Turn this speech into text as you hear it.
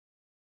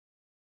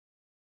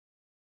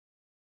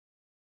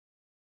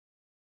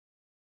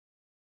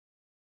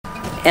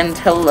And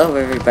hello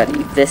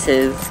everybody, this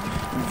is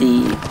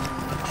the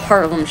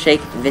Harlem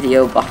Shake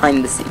video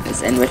behind the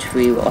scenes, in which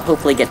we will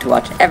hopefully get to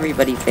watch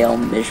everybody fail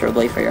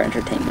miserably for your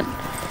entertainment.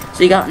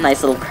 So you got a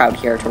nice little crowd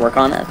here to work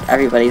on it.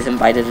 Everybody's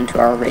invited into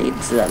our raid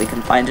so that we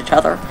can find each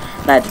other.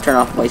 And I had to turn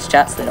off voice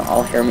chat so they don't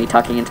all hear me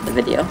talking into the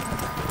video.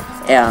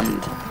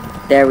 And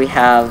there we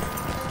have...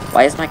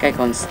 Why is my guy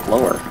going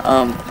slower?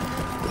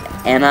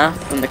 Anna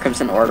from the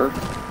Crimson Order.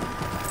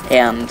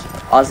 And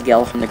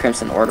Osgel from the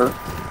Crimson Order.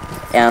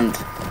 And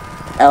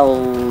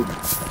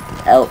Eldath,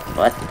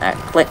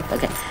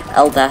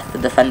 the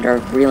Defender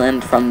of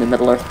Breland from the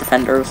Middle-earth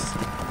Defenders.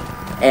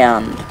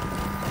 And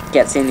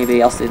can't see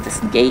anybody else through this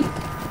gate.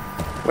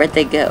 Where'd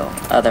they go?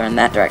 Oh, they're in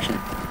that direction.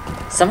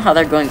 Somehow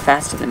they're going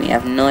faster than me. I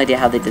have no idea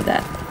how they did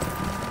that.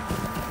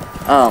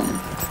 And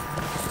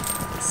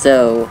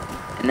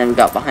then we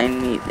got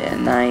behind me,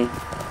 and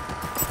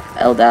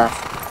Eldath,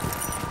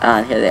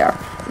 and here they are.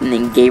 And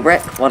then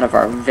Gabrick, one of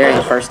our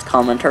very first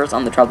commenters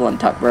on the Trouble in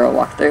Tuckborough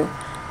walkthrough,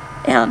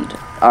 and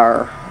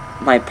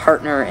my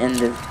partner in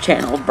the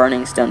channel,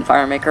 Burning Stone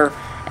Firemaker,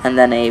 and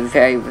then a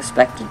very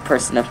respected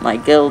person of my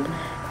guild,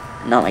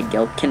 not my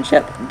guild,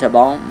 kinship,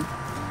 Dabalm.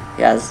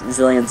 He has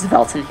zillions of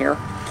Elton here,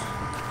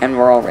 and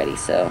we're all ready,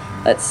 so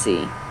let's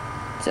see.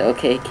 So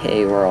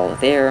OKK, we're all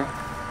there,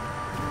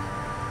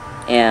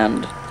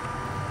 and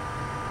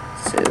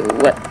so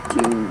what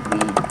do we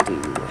do?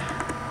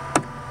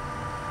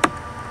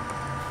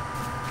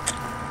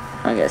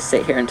 I'm gonna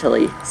sit here until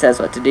he says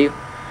what to do.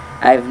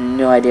 I have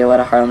no idea what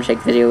a Harlem Shake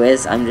video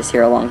is. I'm just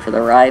here along for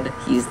the ride.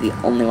 He's the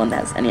only one that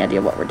has any idea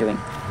what we're doing.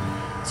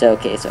 So,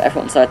 okay, so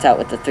everyone starts out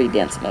with the 3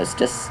 dance modes.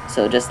 Just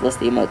list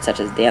the emotes such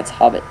as Dance,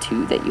 Hobbit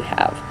 2 that you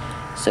have.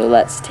 So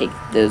let's take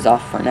those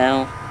off for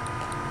now.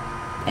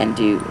 And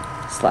do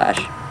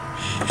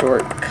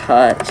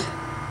 /shortcut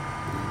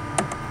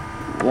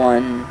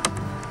 1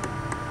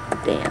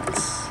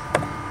 dance.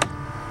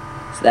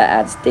 So that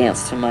adds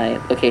dance to my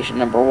location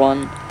number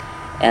 1.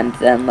 And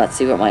then let's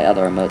see what my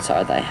other emotes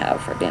are that I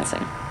have for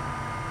dancing.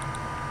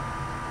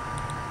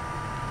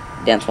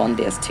 Dance 1,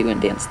 Dance 2,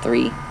 and Dance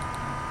 3.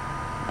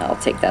 I'll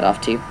take that off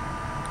too.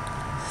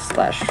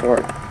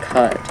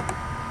 /shortcut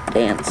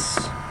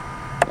dance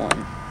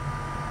 1.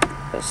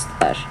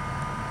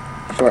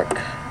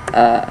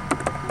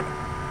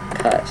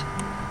 /shortcut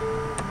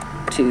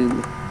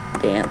 2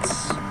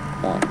 dance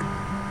 1.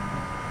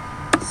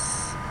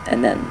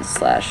 And then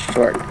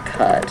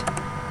 /shortcut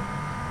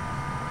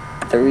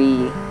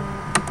 3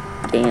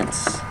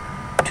 dance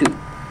 2,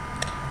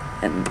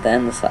 and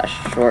then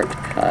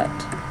 /shortcut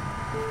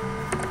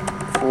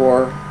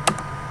 4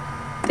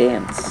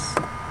 dance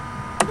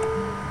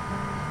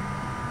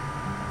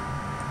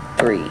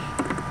 3.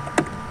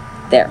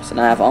 There, so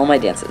now I have all my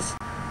dances.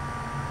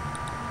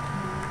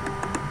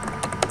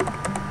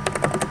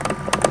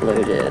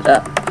 Load it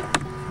up,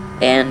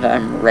 and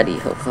I'm ready,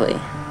 hopefully.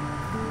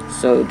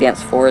 So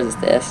dance 4 is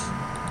this.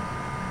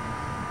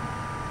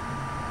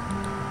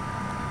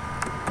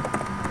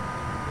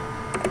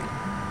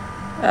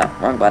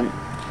 Wrong button.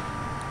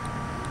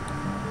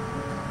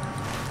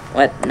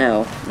 What?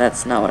 No,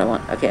 that's not what I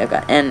want. Okay, I've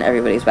got N,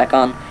 everybody's back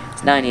on.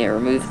 So now I need to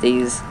remove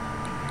these.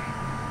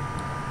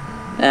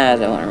 I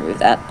don't want to remove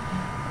that.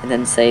 And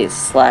then say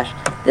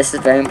 /, this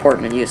is very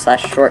important when you use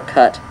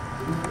 /shortcut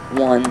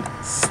 1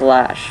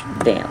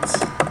 /dance.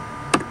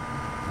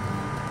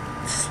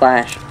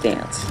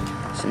 /dance.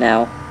 So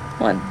now,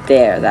 one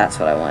there, that's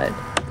what I wanted.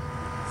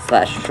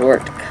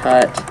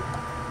 /shortcut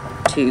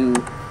 2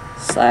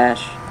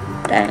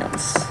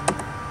 /dance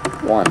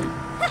 1,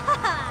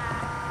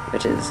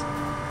 which is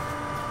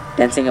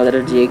dancing a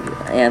little jig,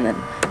 and then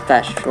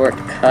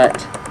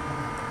 /shortcut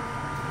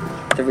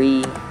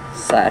 3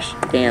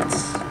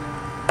 /dance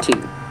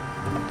 2,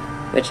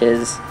 which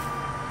is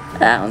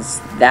that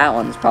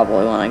one's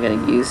probably one I'm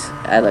gonna use.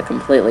 I look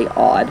completely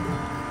odd.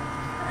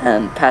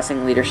 And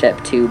passing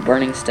leadership to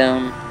Burning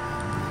Stone.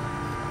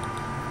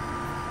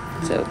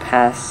 So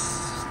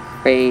pass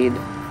raid,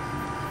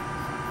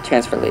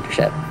 transfer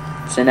leadership.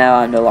 So now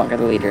I'm no longer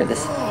the leader of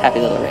this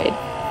happy little raid.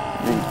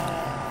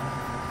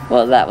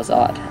 Well, that was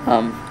odd.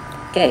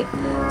 Okay,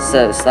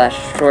 so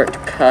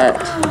 /shortcut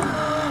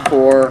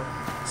 4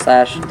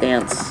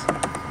 /dance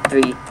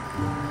 3,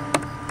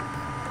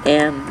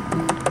 and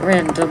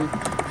random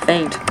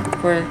feint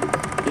for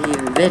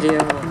the video.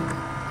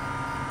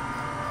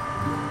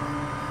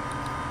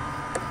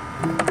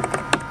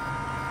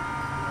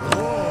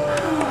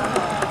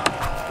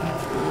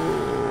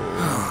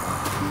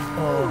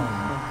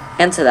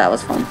 And so that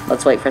was fun.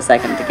 Let's wait for a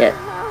second to get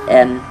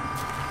in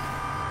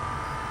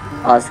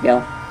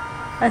Osgel.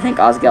 I think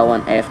Osgel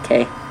went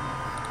AFK.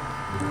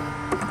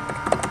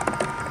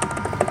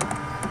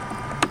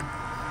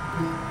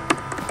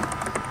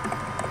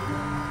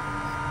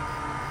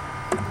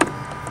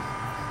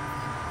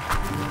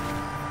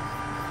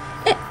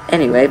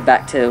 Anyway,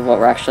 back to what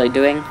we're actually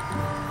doing.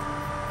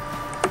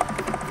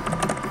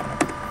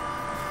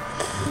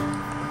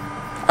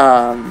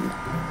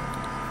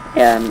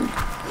 And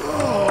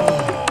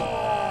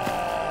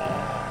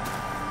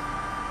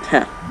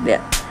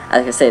yeah,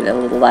 Like I say, a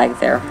little lag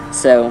there.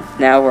 So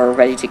now we're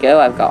ready to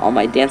go. I've got all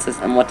my dances,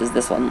 and what does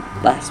this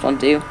last one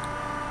do?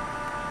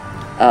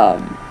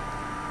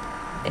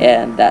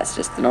 And that's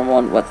just the normal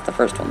one. What's the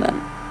first one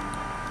then?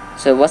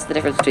 So what's the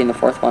difference between the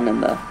fourth one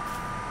and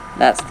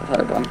that's the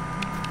third one?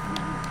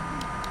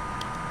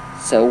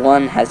 So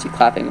one has you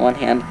clapping one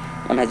hand,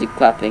 one has you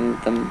clapping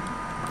them.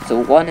 So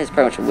one is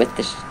pretty much with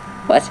the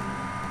what?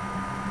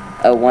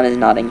 Oh, one is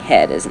nodding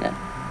head, isn't it?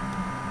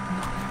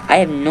 I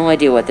have no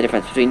idea what the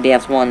difference between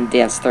dance 1 and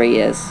dance 3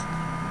 is.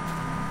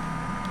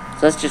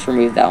 So let's just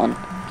remove that one.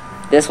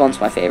 This one's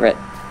my favorite.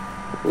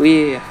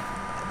 And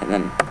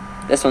then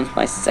this one's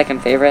my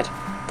second favorite,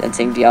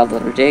 dancing the odd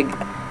little jig.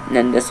 And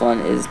then this one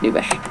is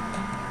noobish.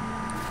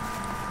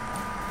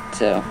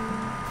 So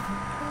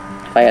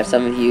if I have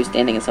some of you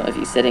standing and some of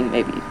you sitting,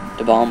 maybe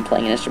the bomb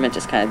playing an instrument,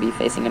 just kind of be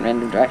facing in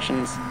random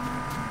directions.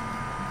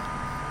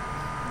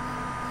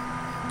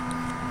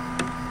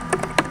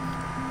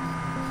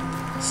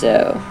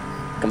 So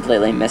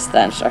completely missed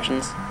the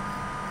instructions.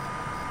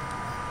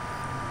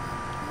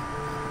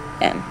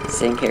 And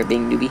sitting here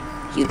being newbie.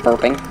 He's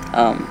burping.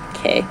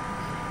 Okay.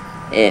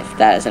 If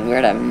that isn't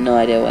weird, I have no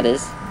idea what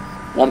is.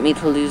 Want me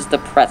to lose the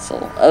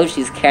pretzel? Oh,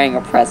 she's carrying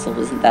a pretzel.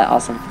 Isn't that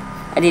awesome?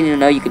 I didn't even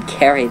know you could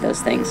carry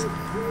those things.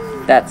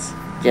 That's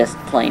just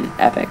plain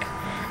epic.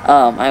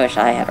 I wish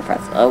I had a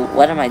pretzel. Oh,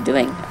 what am I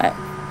doing?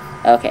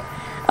 Okay.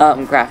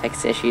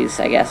 Graphics issues,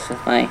 I guess,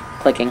 with my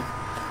clicking.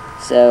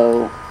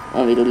 So,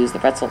 want me to lose the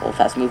pretzel? Old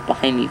Fast, move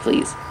behind me,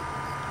 please.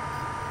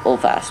 Old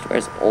Fast,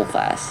 where's Old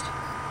Fast?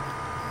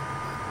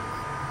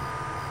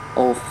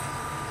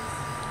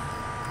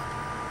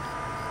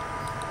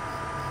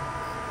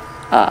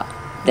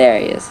 There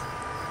he is.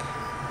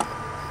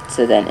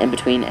 So then, in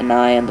between an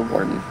I and the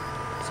warden.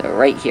 So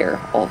right here,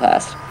 Old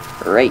Fast.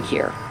 Right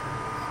here.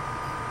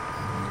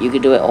 You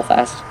can do it, Old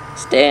Fast.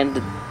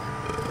 Stand.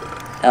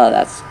 Oh,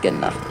 that's good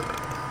enough.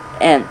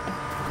 And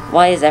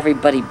why is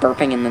everybody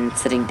burping and then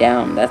sitting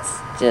down? That's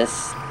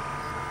just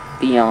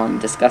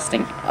beyond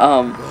disgusting.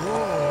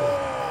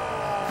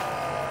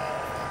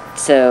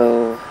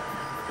 So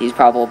he's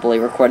probably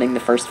recording the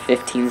first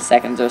 15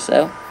 seconds or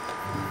so.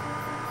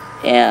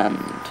 And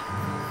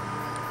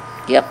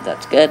yep,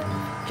 that's good.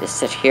 Just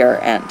sit here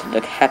and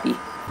look happy.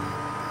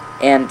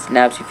 And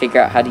now to figure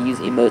out how to use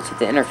emotes with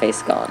the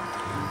interface gone,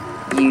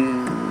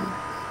 you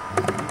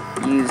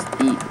use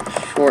the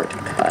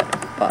shortcut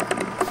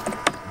button.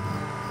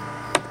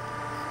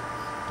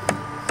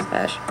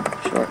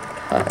 /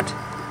 shortcut.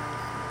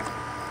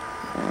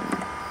 1,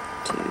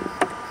 2,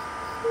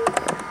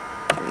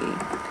 3,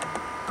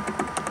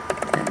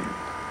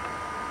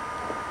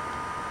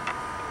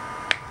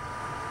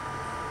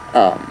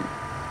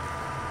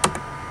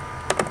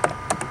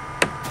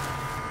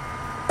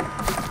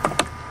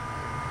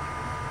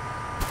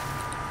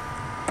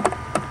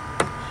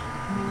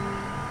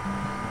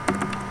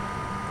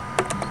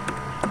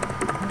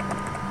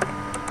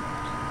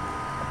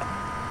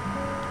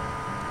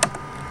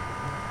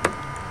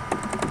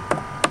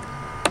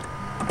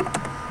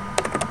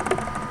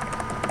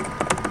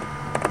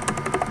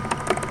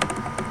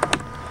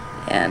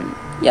 and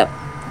yep,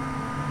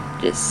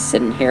 just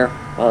sitting here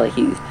while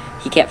he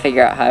can't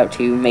figure out how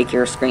to make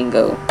your screen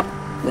go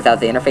without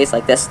the interface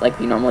like this, like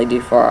we normally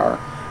do for our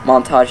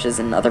montages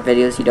and other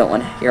videos you don't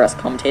want to hear us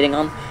commentating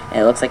on.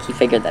 And it looks like he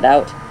figured that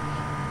out.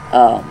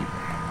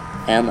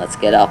 And let's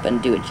get up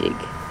and do a jig.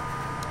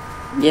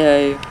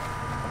 Yay.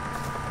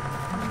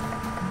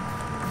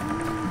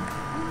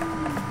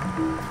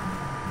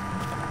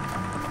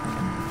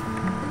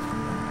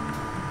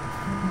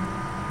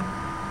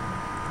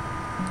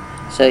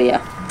 So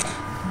yeah,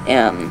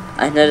 and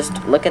I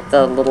noticed, look at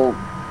the little,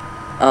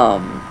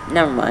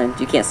 never mind,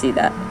 you can't see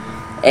that.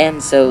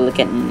 And so look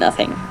at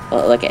nothing,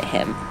 well, look at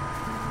him.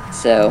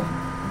 So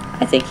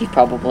I think he's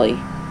probably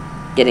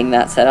getting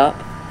that set up.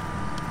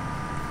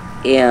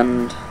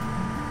 And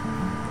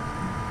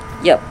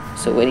yep,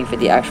 so waiting for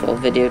the actual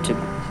video to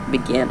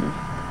begin.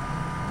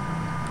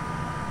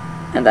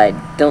 And I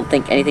don't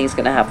think anything's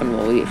gonna happen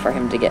while we wait for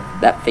him to get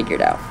that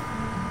figured out.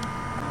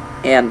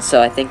 And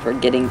so I think we're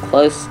getting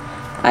close.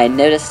 I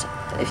noticed,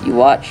 if you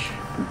watch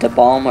the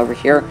bomb over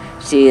here,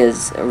 she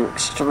is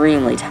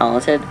extremely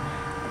talented,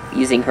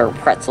 using her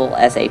pretzel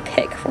as a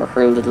pick for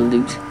her little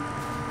loot.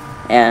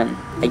 And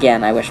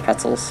again, I wish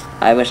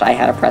I wish I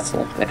had a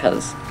pretzel,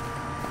 because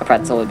a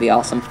pretzel would be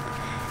awesome.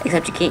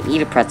 Except you can't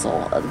eat a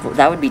pretzel.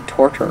 That would be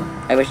torture.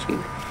 I wish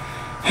you...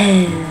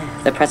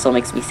 The pretzel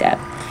makes me sad.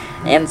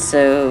 And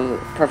so,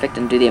 perfect,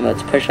 and do the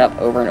emotes push up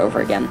over and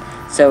over again.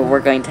 So we're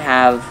going to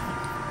have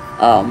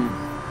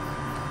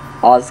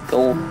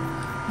Ozgul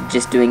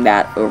just doing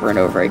that over and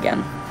over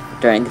again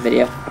during the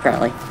video,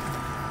 apparently.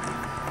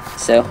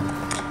 So,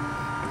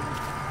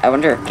 I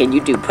wonder, can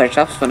you do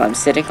push-ups when I'm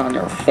sitting on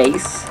your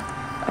face?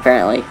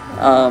 Apparently.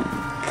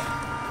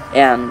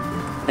 And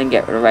then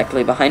get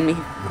directly behind me,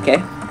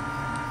 okay?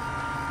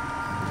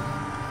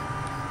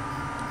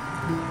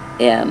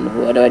 And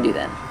what do I do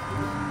then?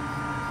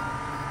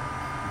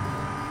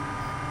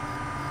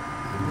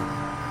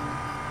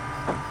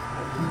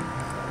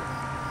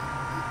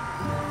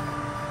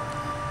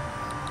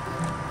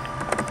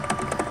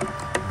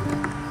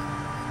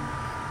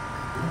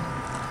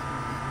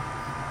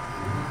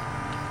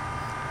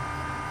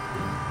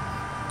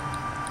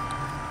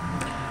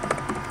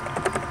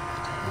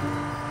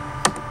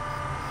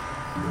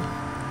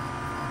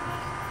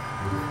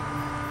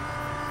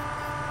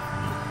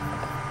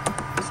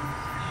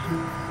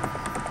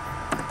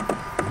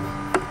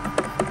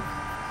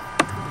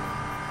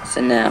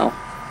 now.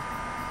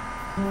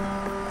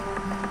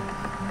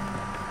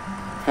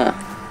 Huh.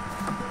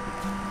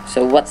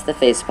 So what's the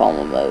facepalm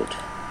emote?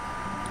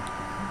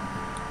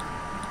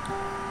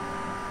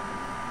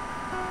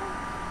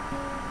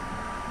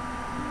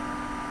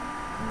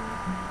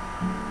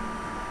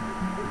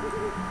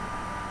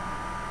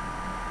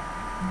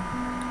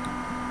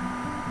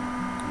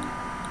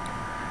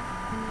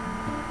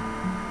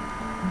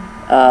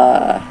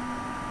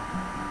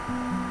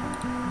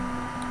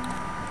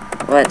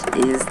 What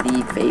is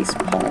the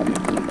facepalm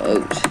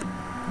emote?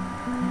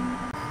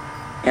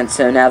 And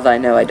so now that I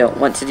know I don't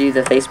want to do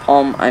the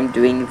facepalm, I'm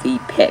doing the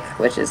pick,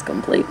 which is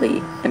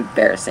completely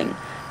embarrassing.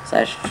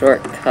 /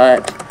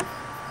 shortcut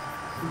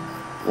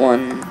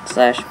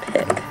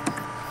 1/pick.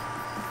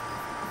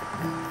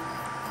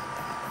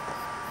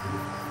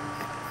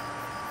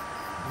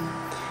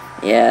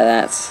 Yeah,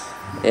 that's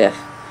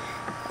if.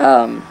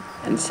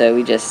 And so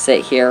we just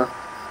sit here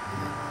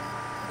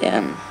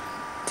and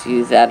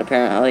do that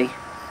apparently.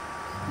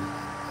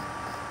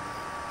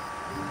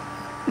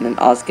 And then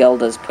Osgel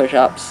does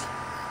push-ups.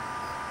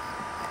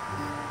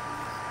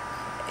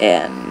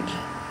 And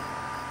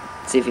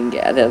see if we can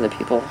get the other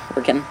people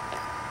working.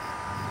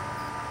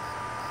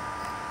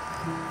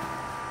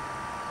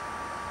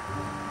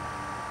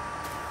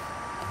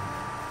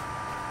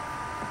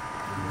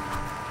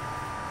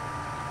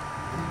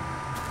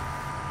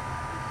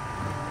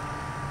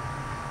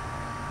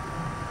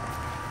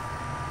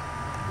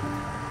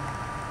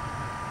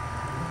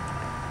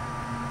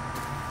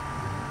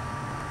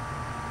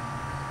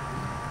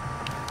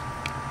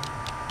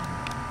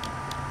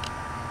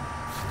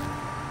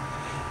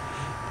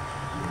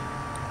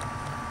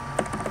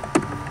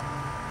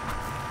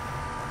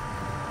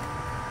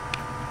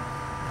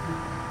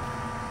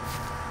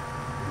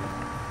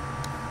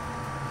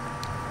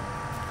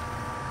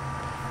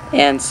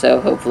 And so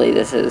hopefully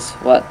this is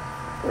what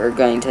we're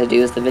going to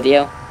do as the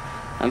video.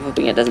 I'm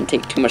hoping it doesn't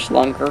take too much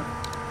longer.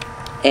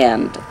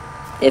 And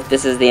if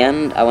this is the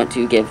end, I want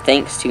to give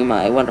thanks to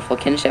my wonderful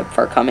kinship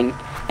for coming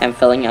and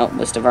filling out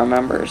most of our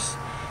members.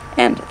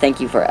 And thank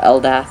you for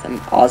Eldath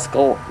and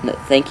Osgel.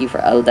 Thank you for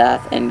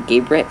Eldath and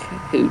Gabrick,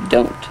 who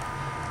don't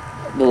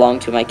belong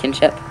to my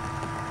kinship.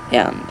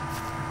 And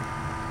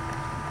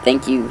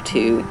thank you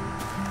to...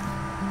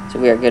 So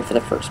we are good for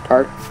the first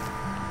part.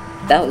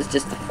 That was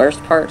just the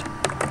first part.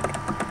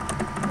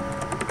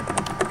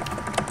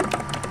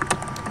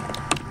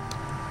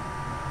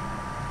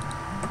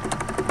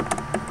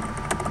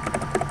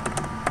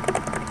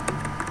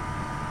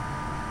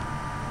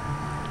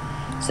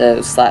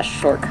 So /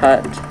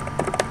 shortcut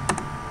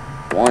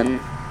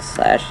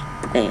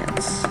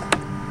 1/dance.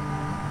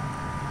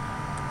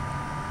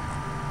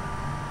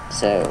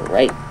 So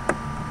right,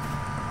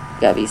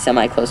 gotta be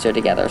semi-closer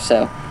together.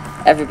 So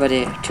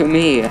everybody to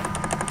me. Yep,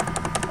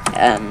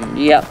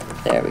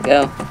 there we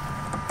go.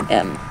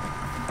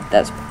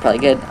 That's probably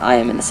good. I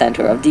am in the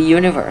center of the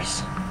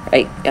universe.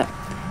 Right, yep.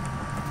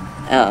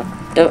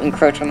 Don't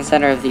encroach on the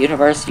center of the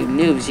universe, you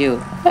noobs,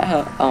 you.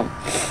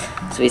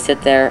 So we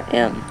sit there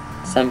and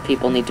some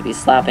people need to be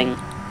slapping /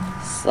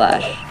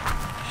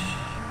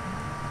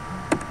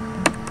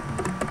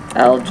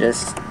 I'll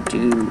just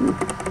do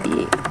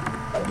the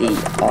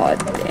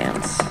odd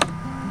dance.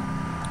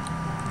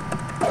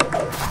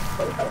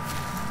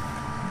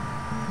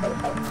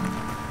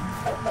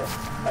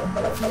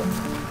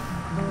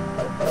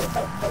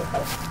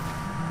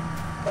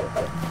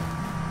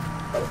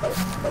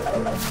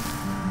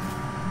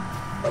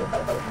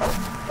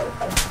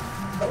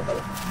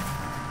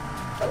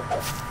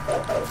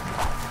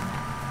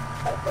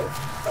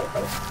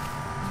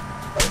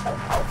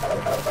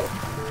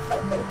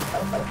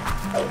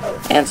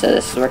 And so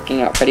this is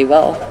working out pretty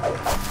well.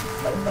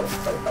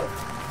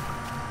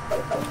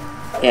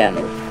 And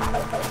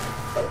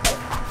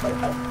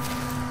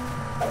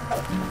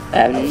I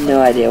have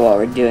no idea what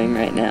we're doing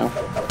right now.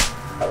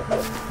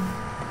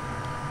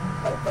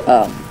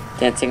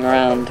 Dancing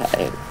around.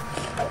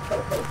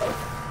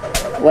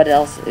 What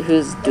else?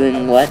 Who's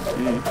doing what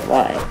and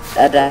why?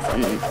 Eldath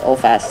and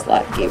Ulfast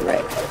slap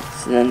Gabrick.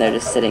 So then they're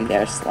just sitting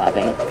there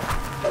slapping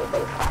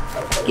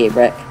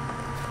Gabrick.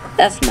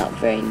 That's not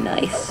very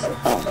nice.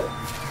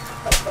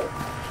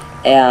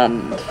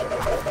 And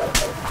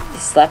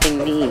he's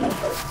slapping me.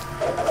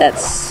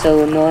 That's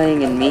so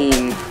annoying and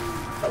mean.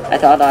 I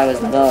thought I was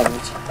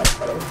loved.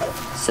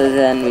 So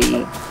then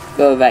we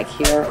go back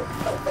here,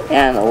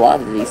 and a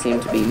lot of these seem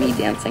to be me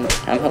dancing.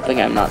 I'm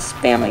hoping I'm not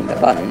spamming the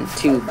button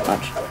too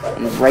much.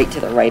 And right to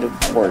the right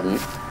of Warden.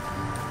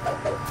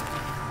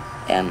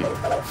 And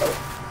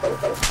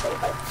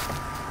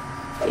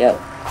yep.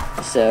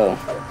 So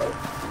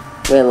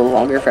wait a little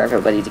longer for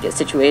everybody to get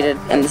situated,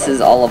 and this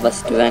is all of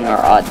us doing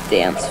our odd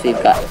dance.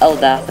 We've got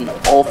Eldath and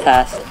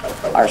Ulfast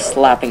are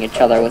slapping each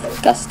other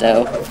with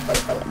gusto.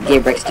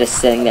 Gabrick's just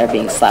sitting there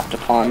being slapped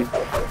upon.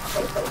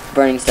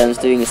 Burning Stone's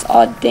doing this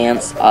odd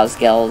dance.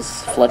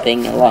 Osgel's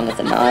flipping along with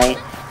an eye,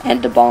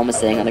 and DeBalm is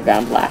sitting on the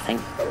ground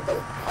laughing.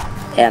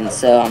 And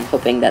so I'm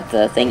hoping that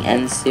the thing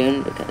ends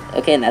soon.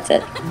 Okay, and that's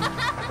it.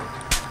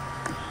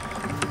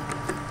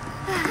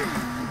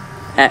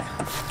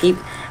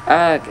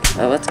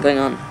 what's going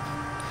on?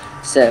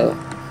 So,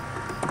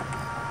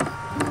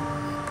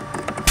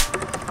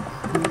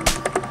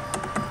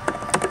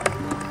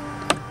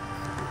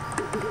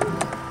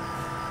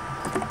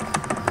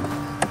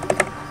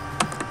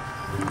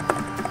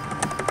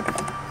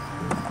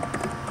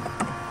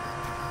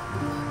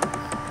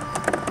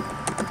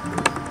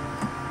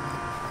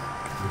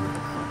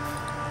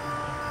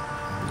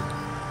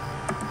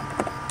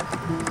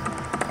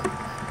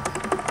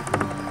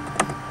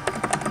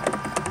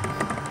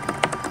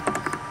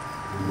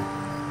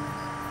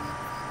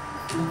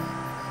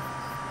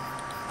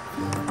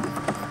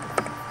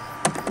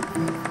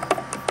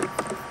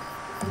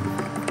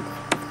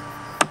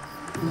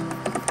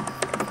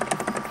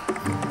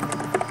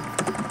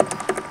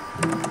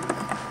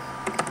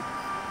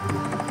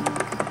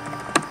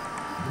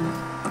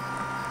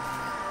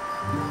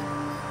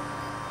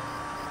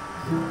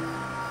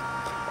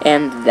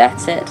 and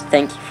that's it.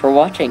 Thank you for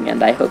watching,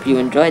 and I hope you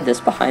enjoyed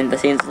this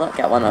behind-the-scenes look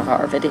at one of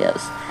our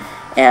videos.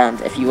 And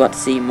if you want to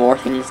see more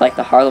things like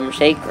the Harlem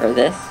Shake or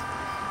this,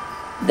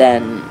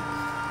 then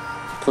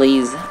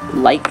please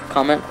like,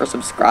 comment, or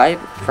subscribe.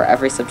 For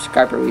every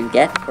subscriber we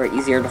get, we're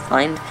easier to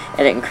find,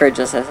 and it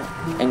encourages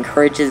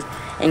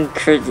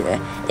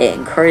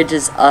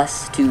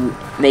us to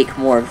make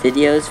more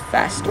videos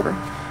faster.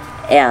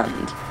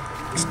 And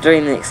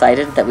extremely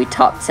excited that we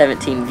topped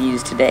 17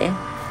 views today.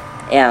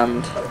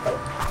 And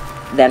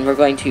then we're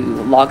going to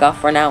log off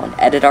for now and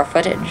edit our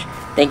footage.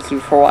 Thank you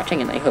for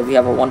watching, and I hope you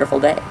have a wonderful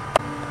day.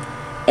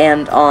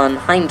 And on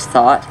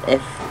hindthought,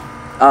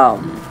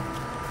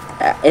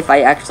 if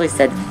I actually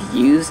said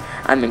views,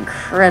 I'm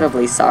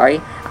incredibly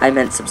sorry. I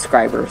meant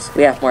subscribers.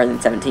 We have more than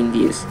 17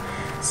 views.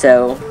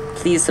 So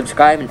please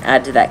subscribe and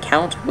add to that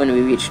count. When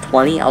we reach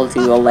 20, I'll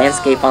do a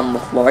landscape on the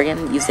floor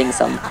again using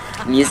some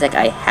music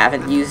I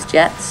haven't used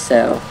yet.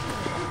 So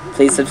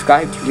please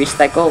subscribe to reach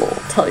that goal.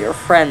 Tell your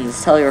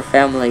friends, tell your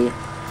family,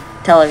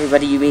 tell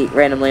everybody you meet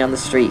randomly on the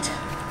street,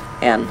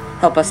 and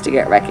help us to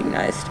get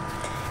recognized.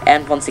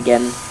 And once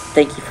again,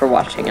 thank you for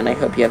watching, and I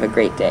hope you have a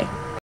great day.